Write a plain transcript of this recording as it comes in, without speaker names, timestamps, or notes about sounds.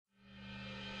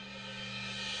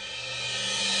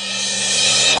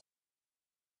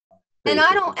And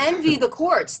I don't envy the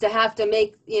courts to have to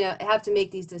make, have to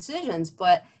make these decisions,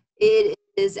 but it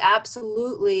is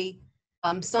absolutely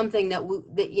something that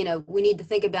we need to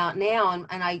think about now.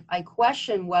 And I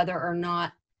question whether or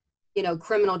not,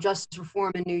 criminal justice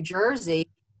reform in New Jersey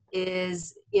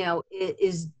is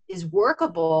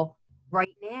workable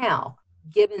right now,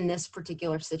 given this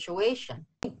particular situation.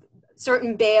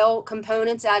 Certain bail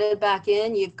components added back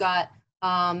in. You've got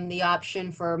the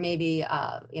option for maybe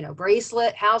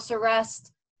bracelet, house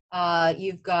arrest.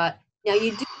 You've got now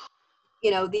you do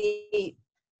the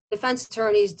defense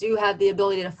attorneys do have the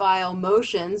ability to file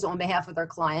motions on behalf of their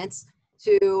clients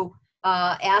to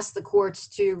ask the courts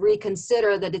to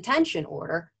reconsider the detention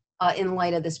order in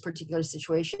light of this particular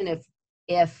situation.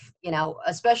 If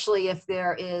especially if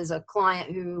there is a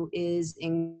client who is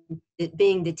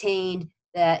being detained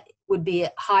that would be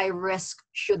at high risk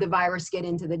should the virus get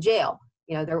into the jail.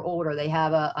 They're older, they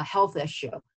have a health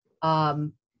issue,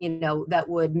 that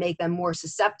would make them more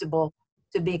susceptible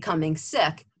to becoming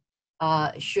sick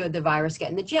should the virus get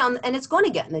in the jail. And it's going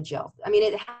to get in the jail. I mean,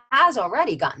 it has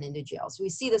already gotten into jails. We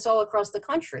see this all across the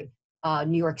country.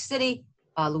 New York City,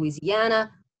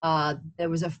 Louisiana. There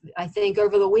was I think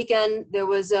over the weekend, there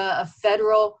was a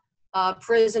federal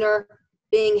prisoner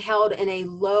being held in a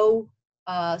low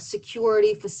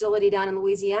security facility down in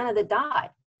Louisiana that died.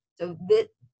 So that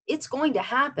it's going to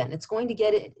happen. It's going to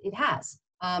get it. It has.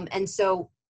 And so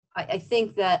I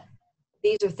think that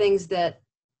these are things that,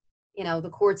 the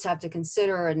courts have to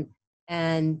consider,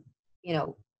 and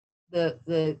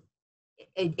the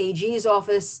AG's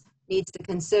office needs to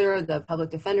consider, the public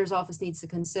defender's office needs to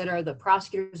consider, the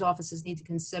prosecutor's offices need to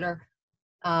consider.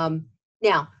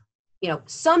 Now,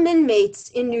 some inmates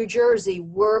in New Jersey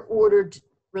were ordered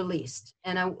released,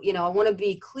 and I want to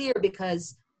be clear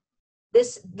because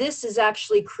this is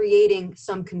actually creating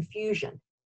some confusion.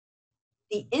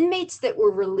 The inmates that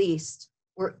were released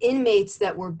were inmates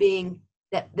that were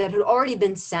that had already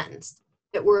been sentenced,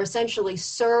 that were essentially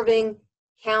serving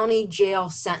county jail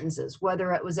sentences,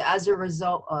 whether it was as a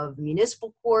result of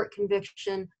municipal court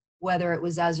conviction, whether it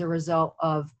was as a result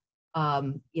of a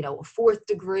fourth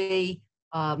degree,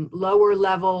 lower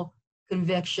level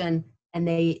conviction,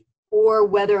 or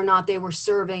whether or not they were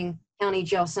serving county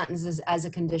jail sentences as a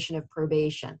condition of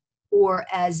probation or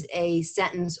as a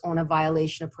sentence on a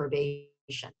violation of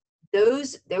probation.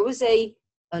 There was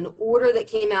an order that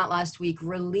came out last week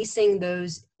releasing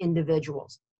those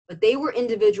individuals, but they were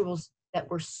individuals that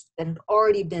had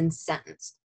already been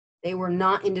sentenced. They were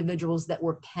not individuals that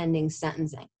were pending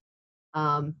sentencing.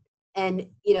 And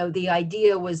the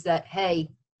idea was that, hey,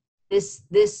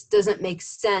 this doesn't make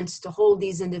sense to hold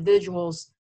these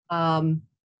individuals.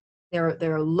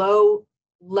 They're low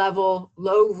level,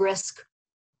 low risk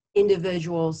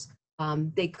individuals.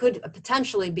 They could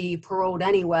potentially be paroled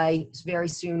anyway very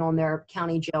soon on their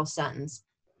county jail sentence.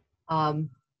 And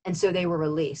so they were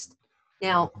released.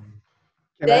 Now,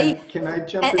 Can I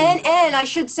jump in? And I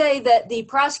should say that the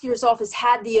prosecutor's office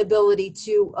had the ability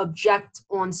to object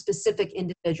on specific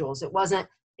individuals. It wasn't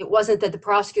that the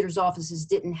prosecutor's offices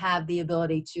didn't have the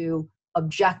ability to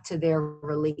object to their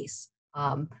release.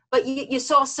 But you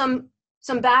saw some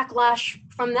backlash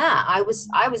from that. I was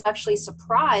actually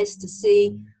surprised to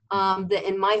see that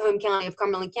in my home county of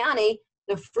Cumberland County,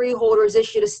 the freeholders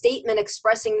issued a statement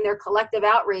expressing their collective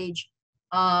outrage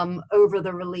over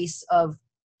the release of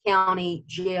county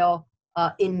jail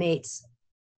inmates,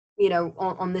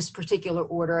 on this particular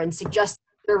order, and suggested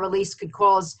their release could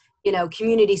cause,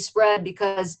 community spread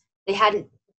because they hadn't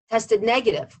tested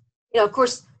negative. Of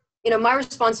course, my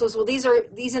response was, well,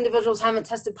 these individuals haven't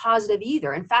tested positive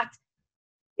either. In fact,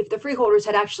 if the freeholders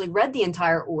had actually read the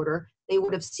entire order, they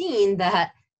would have seen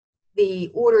that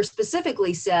the order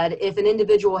specifically said if an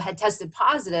individual had tested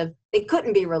positive, they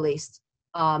couldn't be released,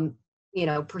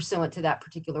 pursuant to that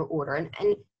particular order.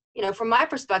 And from my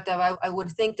perspective, I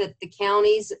would think that the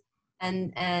counties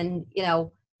and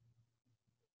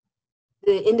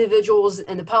the individuals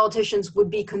and the politicians would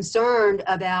be concerned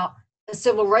about a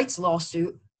civil rights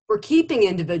lawsuit for keeping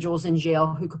individuals in jail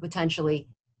who could potentially,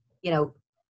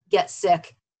 get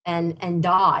sick and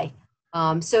die.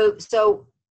 So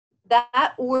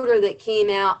that order that came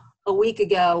out a week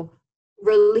ago,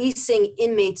 releasing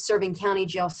inmates serving county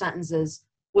jail sentences,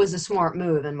 was a smart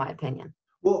move, in my opinion.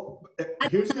 Well,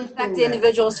 here's the thing: the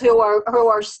individuals who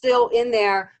are still in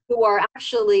there, who are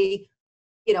actually,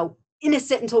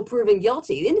 innocent until proven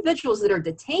guilty. The individuals that are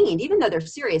detained, even though they're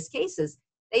serious cases,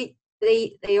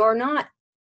 they are not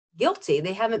guilty.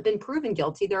 They haven't been proven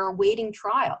guilty. They're awaiting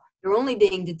trial. They're only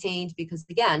being detained because,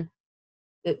 again,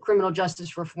 the criminal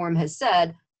justice reform has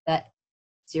said that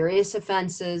serious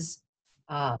offenses,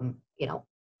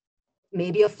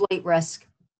 maybe a flight risk,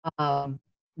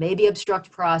 maybe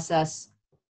obstruct process,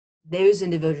 those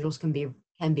individuals can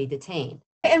be detained.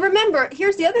 And remember,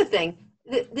 here's the other thing: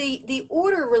 the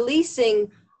order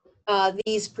releasing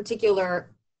these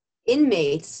particular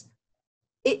inmates,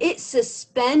 it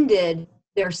suspended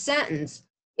their sentence.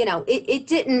 You know, it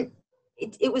didn't.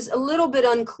 It was a little bit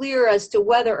unclear as to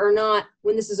whether or not,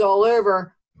 when this is all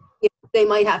over, they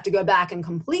might have to go back and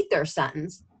complete their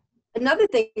sentence. Another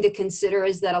thing to consider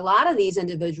is that a lot of these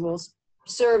individuals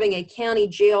are serving a county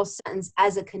jail sentence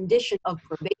as a condition of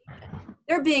probation.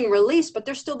 They're being released, but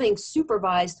they're still being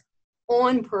supervised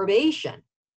on probation.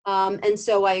 And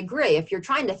so I agree, if you're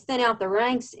trying to thin out the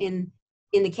ranks in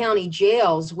the county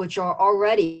jails, which are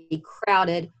already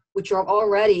crowded, which are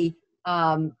already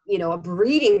a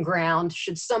breeding ground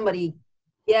should somebody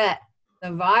get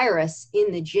the virus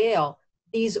in the jail,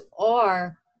 these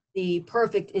are the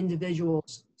perfect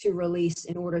individuals to release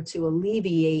in order to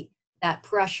alleviate that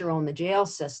pressure on the jail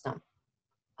system.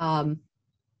 On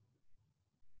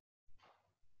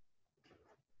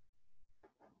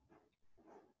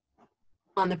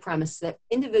the premise that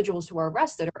individuals who are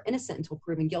arrested are innocent until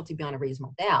proven guilty beyond a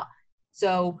reasonable doubt.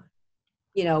 So,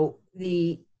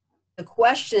 the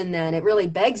question then, it really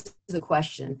begs the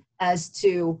question as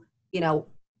to,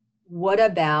 what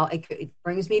about, it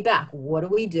brings me back, what do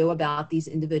we do about these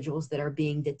individuals that are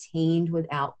being detained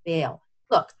without bail?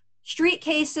 Look, street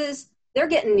cases, they're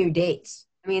getting new dates.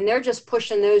 I mean, they're just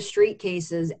pushing those street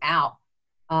cases out.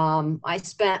 I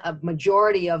spent a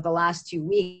majority of the last 2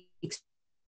 weeks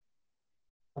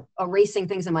erasing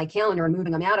things in my calendar and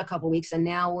moving them out a couple weeks, and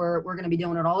now we're going to be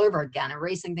doing it all over again,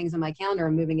 erasing things in my calendar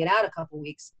and moving it out a couple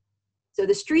weeks. So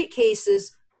the street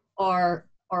cases are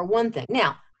one thing.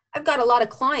 Now, I've got a lot of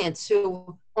clients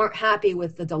who aren't happy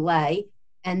with the delay,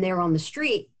 and they're on the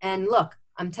street. And look,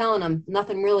 I'm telling them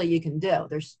nothing really you can do.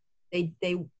 They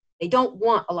don't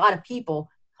want a lot of people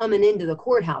coming into the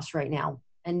courthouse right now,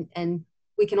 and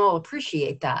we can all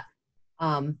appreciate that.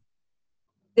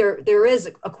 There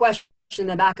is a question in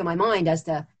the back of my mind as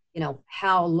to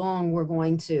how long we're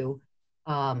going to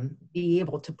be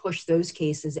able to push those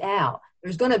cases out.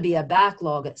 There's going to be a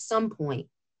backlog at some point,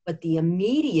 but the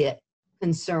immediate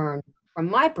concern from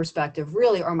my perspective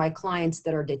really are my clients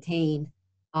that are detained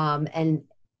and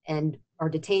are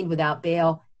detained without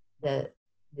bail. The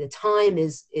time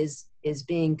is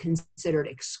being considered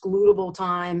excludable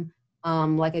time,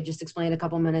 like I just explained a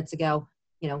couple minutes ago.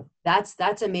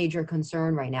 That's a major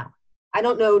concern right now. I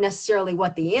don't know necessarily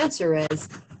what the answer is,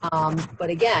 but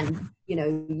again,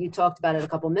 you talked about it a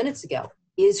couple minutes ago.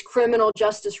 Is criminal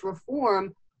justice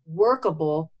reform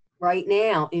workable right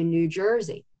now in New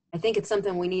Jersey? I think it's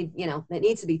something we need, that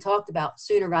needs to be talked about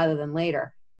sooner rather than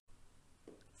later.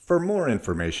 For more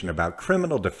information about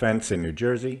criminal defense in New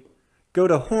Jersey, go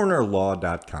to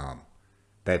hornerlaw.com.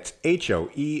 That's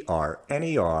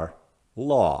HOERNER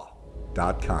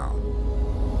law.com.